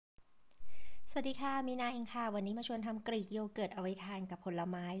สวัสดีค่ะมีนาเองค่ะวันนี้มาชวนทำกรีกโยเกิร์ตเอาไว้ทานกับผล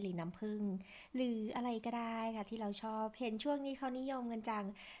ไม้หรือน้ำผึ้งหรืออะไรก็ได้ค่ะที่เราชอบเห็นช่วงนี้เขานิยมกันจัง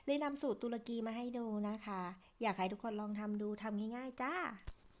เลยนำสูตรตุรกีมาให้ดูนะคะอยากให้ทุกคนลองทำดูทำง่ายๆจ้า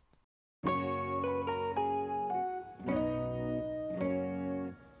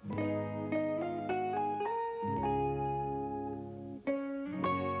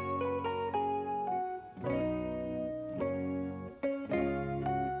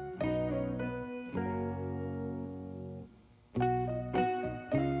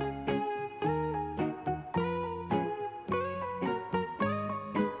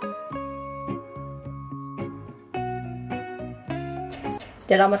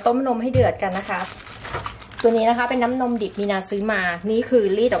เดี๋ยวเรามาต้มนมให้เดือดกันนะคะตัวนี้นะคะเป็นน้ำนมดิบมีนาซื้อมานี่คือ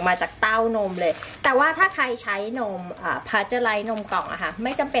รีดออกมาจากเต้านมเลยแต่ว่าถ้าใครใช้นมพาสเจอไรส์นมกล่องอะค่ะไ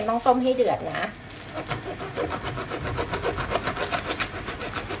ม่จำเป็นต้องต้มให้เดือดนะ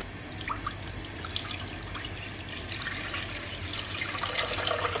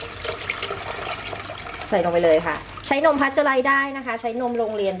ใส่ลงไปเลยค่ะใช้นมพาสเจอไรส์ได้นะคะใช้นมโร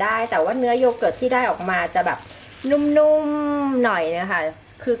งเรียนได้แต่ว่าเนื้อโยเกิร์ตที่ได้ออกมาจะแบบนุ่มๆหน่อยนะคะ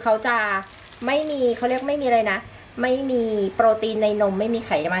คือเขาจะไม่มีเขาเรียกไม่มีอะไรนะไม่มีโปรตีนในนมไม่มีไ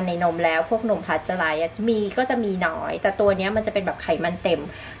ขมันในนมแล้วพวกนมพาสเจอไรส์มีก็จะมีน้อยแต่ตัวนี้มันจะเป็นแบบไขมันเต็ม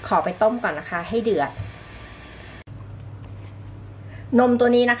ขอไปต้มก่อนนะคะให้เดือดนมตัว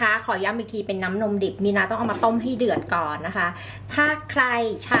นี้นะคะขอย้ำอีกทีเป็นน้ำนมดิบมีนาต้องเอามาต้มให้เดือดก่อนนะคะถ้าใคร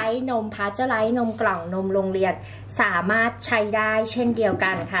ใช้นมพาสเจอไรส์นมกล่องนมโรงเรียนสามารถใช้ได้เช่นเดียว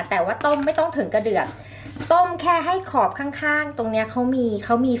กันค่ะแต่ว่าต้มไม่ต้องถึงกระเดือดต้มแค่ให้ขอบข้างๆตรงเนี้ยเขา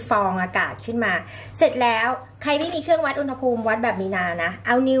มีฟองอากาศขึ้นมาเสร็จแล้วใครไม่มีเครื่องวัดอุณหภูมิวัดแบบมีนานะเอ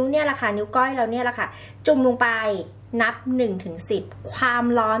านิ้วเนี่ยแหละค่ะนิ้วก้อยเราเนี่ยแหละค่ะจุ่มลงไปนับ1 ถึง 10ความ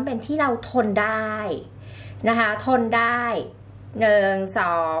ร้อนเป็นที่เราทนได้นะคะทนได้1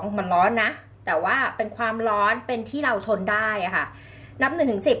 2มันร้อนนะแต่ว่าเป็นความร้อนเป็นที่เราทนได้อะค่ะนับ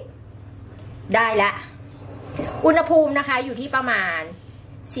1 ถึง 10ได้แล้วอุณหภูมินะคะอยู่ที่ประมาณ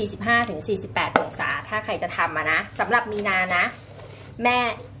45 ถึง 48 องศาถ้าใครจะทำนะสำหรับมีนานะแ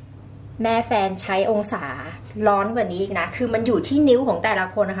ม่แฟนใช้องศาร้อนกว่านี้อีกนะคือมันอยู่ที่นิ้วของแต่ละ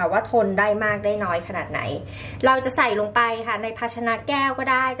คนนะคะว่าทนได้มากได้น้อยขนาดไหนเราจะใส่ลงไปค่ะในภาชนะแก้วก็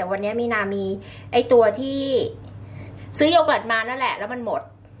ได้แต่วันนี้มีนามีไอตัวที่ซื้อโยเกิร์ตมานั่นแหละแล้วมันหมด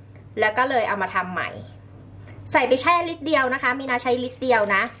แล้วก็เลยเอามาทำใหม่ใส่ไปแช่ลิตรเดียวนะคะมีนาใช้ลิตรเดียว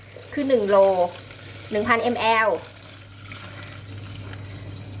นะคือ1 โล 1,000 ml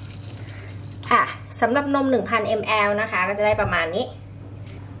สำหรับนม 1,000 ml นะคะก็จะได้ประมาณนี้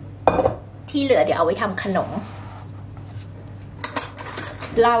ที่เหลือเดี๋ยวเอาไว้ทำขนม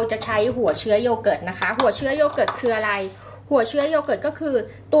เราจะใช้หัวเชื้อโยเกิร์ตนะคะหัวเชื้อโยเกิร์ตคืออะไรหัวเชื้อโยเกิร์ตก็คือ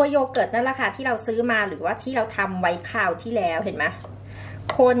ตัวโยเกิร์ตนั่นแหละค่ะที่เราซื้อมาหรือว่าที่เราทำไว้คราวที่แล้วเห็นไหม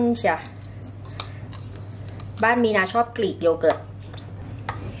คนเชียบ้านมีนาชอบกรีกโยเกิร์ต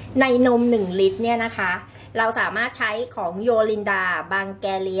ในนม1 ลิตรเนี่ยนะคะเราสามารถใช้ของโยลินดาบังแก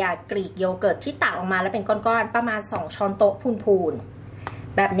เรียกรีกโยเกิร์ตที่ตักออกมาแล้วเป็นก้อนๆประมาณ2 ช้อนโต๊ะพูน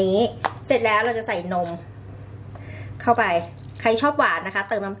ๆแบบนี้เสร็จแล้วเราจะใส่นมเข้าไปใครชอบหวานนะคะ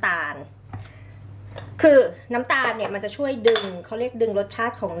เติมน้ำตาลคือน้ำตาลเนี่ยมันจะช่วยดึงเขาเรียกดึงรสชา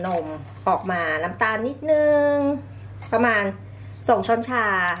ติของนมออกมาน้ำตาลนิดนึงประมาณ2 ช้อนชา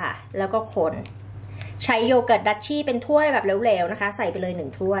ค่ะแล้วก็คนใช้โยเกิร์ตดัชชี่เป็นถ้วยแบบเหลวๆนะคะใส่ไปเลย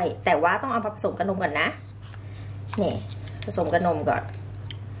1 ถ้วยแต่ว่าต้องเอาผสมกับนมก่อนนะนี่ผสมกับนมก่อน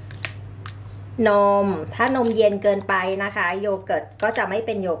นมถ้านมเย็นเกินไปนะคะโยเกิร์ตก็จะไม่เ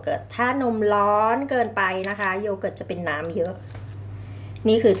ป็นโยเกิร์ตถ้านมร้อนเกินไปนะคะโยเกิร์ตจะเป็นน้ำเยอะ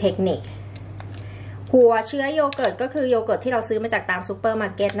นี่คือเทคนิคหัวเชื้อโยเกิร์ตก็คือโยเกิร์ตที่เราซื้อมาจากตามซูเปอร์มา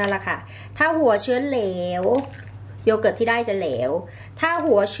ร์เก็ตนั่นแหละค่ะถ้าหัวเชื้อเหลวโยเกิร์ตที่ได้จะเหลวถ้า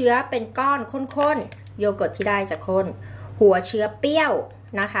หัวเชื้อเป็นก้อนข้นๆโยเกิร์ตที่ได้จะข้นหัวเชื้อเปรี้ยว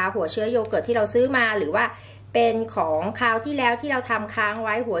นะคะหัวเชื้อโยเกิร์ตที่เราซื้อมาหรือว่าเป็นของคราวที่แล้วที่เราทำค้างไ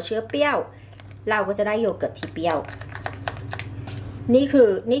ว้หัวเชื้อเปรี้ยวเราก็จะได้โยเกิร์ตที่เปรี้ยวนี่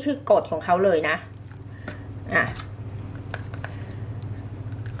คือกฎของเขาเลยนะ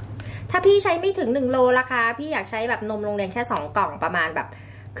ถ้าพี่ใช้ไม่ถึง1 โลราคาพี่อยากใช้แบบนมโรงเรียนแค่2 กล่องประมาณแบบ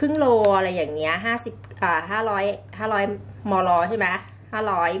ครึ่งโลอะไรอย่างเงี้ย500 มลใช่ไหม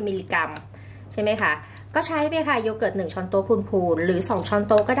500 มิลลิกรัมใช่ไหมคะก็ใช้ไปค่ะโยเกิร์ต1 ช้อนโต๊ะพูนๆหรือ2 ช้อน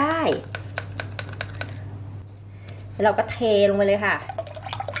โต๊ะก็ได้เราก็เทลงไปเลยค่ะ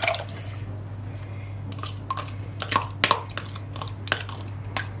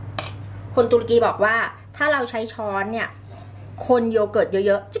คนตุรกีบอกว่าถ้าเราใช้ช้อนเนี่ยคนโยเกิร์ตเ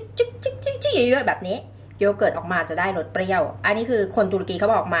ยอะๆจิ๊กเยอะๆแบบนี้โยเกิร์ตออกมาจะได้รสเปรี้ยวอันนี้คือคนตุรกีเขา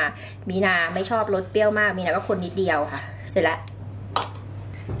บอกมามีนาไม่ชอบรสเปรี้ยวมากมีนาก็คนนิดเดียวค่ะเสร็จแล้ว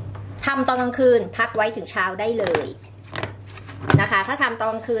ท ำตอนกลางคืนพักไว้ถึงเช้าได้เลยนะคะถ้าทำตอน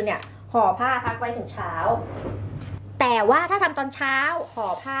กลางคืนเนี่ยห่อผ้าพักไว้ถึงเช้าแต่ว่าถ้าทำตอนเช้าห่อ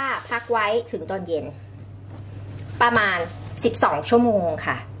ผ้าพักไว้ถึงตอนเย็นประมาณ12ชั่วโมง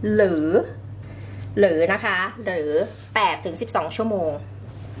ค่ะหรือนะคะหรือ8 ถึง 12ชั่วโมง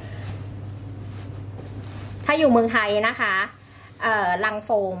ถ้าอยู่เมืองไทยนะคะลังโฟ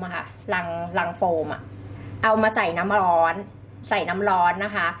มอะค่ะลังโฟมอะเอามาใส่น้ำร้อนน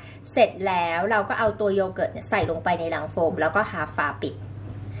ะคะเสร็จแล้วเราก็เอาตัวโยเกิร์ตใส่ลงไปในลังโฟมแล้วก็หาฝาปิด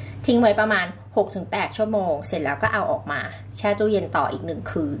ทิ้งไว้ประมาณ 6-8 ชั่วโมงเสร็จแล้วก็เอาออกมาแช่ตู้เย็นต่ออีก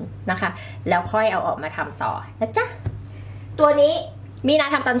1 คืนนะคะแล้วค่อยเอาออกมาทำต่อนะจ๊ะตัวนี้มีนา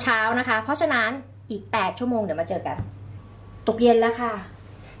ทำตอนเช้านะคะเพราะฉะนั้นอีก8 ชั่วโมงเดี๋ยวมาเจอกันตกเย็นแล้วค่ะ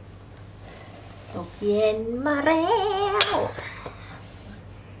ตกเย็นมาแล้ว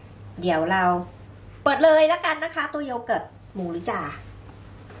เดี๋ยวเราเปิดเลยแล้วกันนะคะตัวโยเกิร์ตหมูหรือจ่า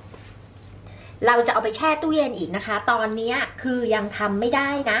เราจะเอาไปแช่ตู้เย็นอีกนะคะตอนนี้คือยังทำไม่ได้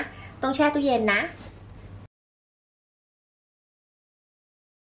นะต้องแช่ตู้เย็นนะ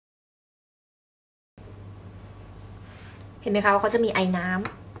เห็นไหมคะว่าเขาจะมีไอ้น้ำ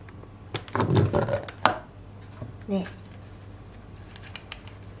นี่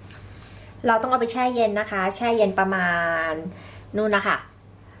เราต้องเอาไปแช่เย็นนะคะแช่เย็นประมาณนู่นนะคะ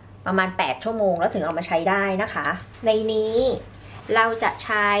ประมาณ8 ชั่วโมงแล้วถึงเอามาใช้ได้นะคะในนี้เราจะใ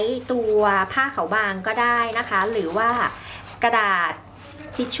ช้ตัวผ้าขาวบางก็ได้นะคะหรือว่ากระดาษ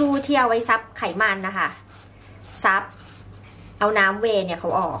ทิชชู่ที่เอาไว้ซับไขมันนะคะซับเอาน้ำเวย์เนี่ยเขา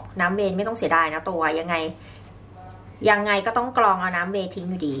ออกน้ำเวย์ไม่ต้องเสียดายนะตัวยังไงก็ต้องกรองเอาน้ำเวย์ทิ้ง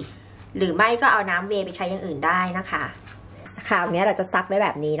อยู่ดีหรือไม่ก็เอาน้ำเวย์ไปใช้อย่างอื่นได้นะคะคราวนี้เราจะซักไว้แบ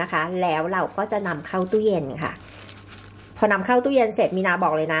บนี้นะคะแล้วเราก็จะนำเข้าตู้เย็นค่ะพอนำเข้าตู้เย็นเสร็จมีนาบ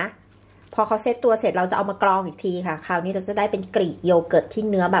อกเลยนะพอเขาเซตตัวเสร็จเราจะเอามากรองอีกทีค่ะคราวนี้เราจะได้เป็นกรีกโยเกิร์ตที่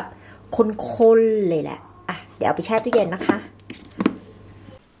เนื้อแบบข้นๆเลยแหละอ่ะเดี๋ยวเอาไปแช่ตู้เย็นนะคะ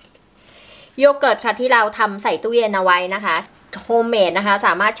โยเกิร์ตค่ะที่เราทำใส่ตู้เย็นเอาไว้นะคะโฮมเมดนะคะส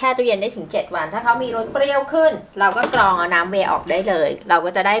ามารถแช่ตู้เย็นได้ถึง7 วันถ้าเขามีรสเปรี้ยวขึ้นเราก็กรองเอาน้ำเวย์ออกได้เลยเราก็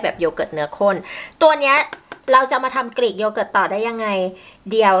จะได้แบบโยเกิร์ตเนื้อข้นตัวเนี้ยเราจะมาทำกรีกโยเกิร์ตต่อได้ยังไง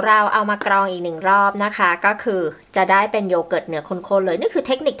เดี๋ยวเราเอามากรองอีก1 รอบนะคะก็คือจะได้เป็นโยเกิร์ตเนื้อข้นๆเลยนี่คือเ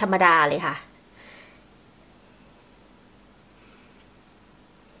ทคนิคธรรมดาเลยค่ะ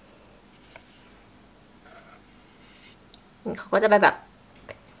เขาก็จะไปแบบ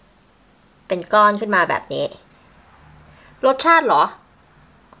เป็นก้อนขึ้นมาแบบนี้รสชาติเหรอ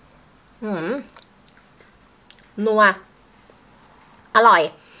นัวอร่อย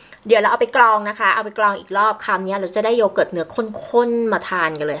เดี๋ยวเราเอาไปกรองนะคะเอาไปกรองอีกรอบคำนี้เราจะได้โยเกิร์ตเนื้อข้นๆมาทาน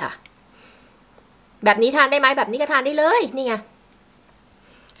กันเลยค่ะแบบนี้ทานได้ไหมแบบนี้ก็ทานได้เลยนี่ไง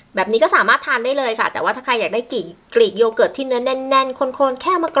แบบนี้ก็สามารถทานได้เลยค่ะแต่ว่าถ้าใครอยากได้กรีกโยเกิร์ตที่เนื้อแน่นๆข้นๆแ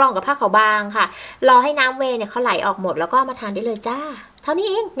ค่มากรองกับผ้าขาวบางค่ะรอให้น้ำเวย์เนี่ยเขาไหลออกหมดแล้วก็มาทานได้เลยจ้าเท่านี้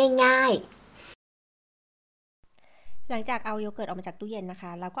เองง่ายๆหลังจากเอาโยเกิร์ตออกมาจากตู้เย็นนะค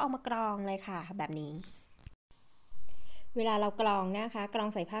ะเราก็เอามากรองเลยค่ะแบบนี้เวลาเรากรองนะคะกรอง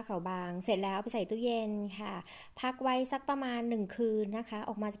ใส่ผ้าขาวบางเสร็จแล้วไปใส่ตู้เย็นค่ะพักไว้สักประมาณ1 คืนนะคะอ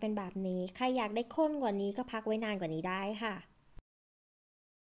อกมาจะเป็นแบบนี้ใครอยากได้ข้นกว่านี้ก็พักไว้นานกว่านี้ได้ค่ะ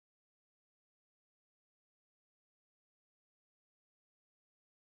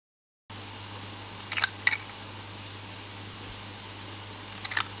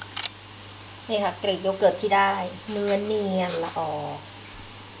นี่ค่ะกรีกโยเกิร์ตที่ได้เนื้อเนียนละออ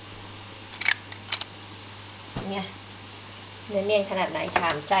เนี่ยเนื้อเนียนขนาดไหนถา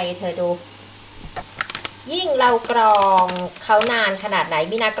มใจเธอดูยิ่งเรากรองเขานานขนาดไหน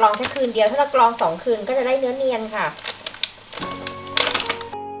มีนากรองแค่คืนเดียวถ้าเรากรอง2 คืนก็จะได้เนื้อเนียนค่ะ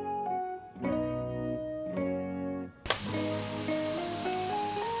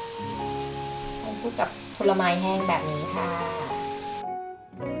พูดกับผลไม้แห้งแบบนี้ค่ะ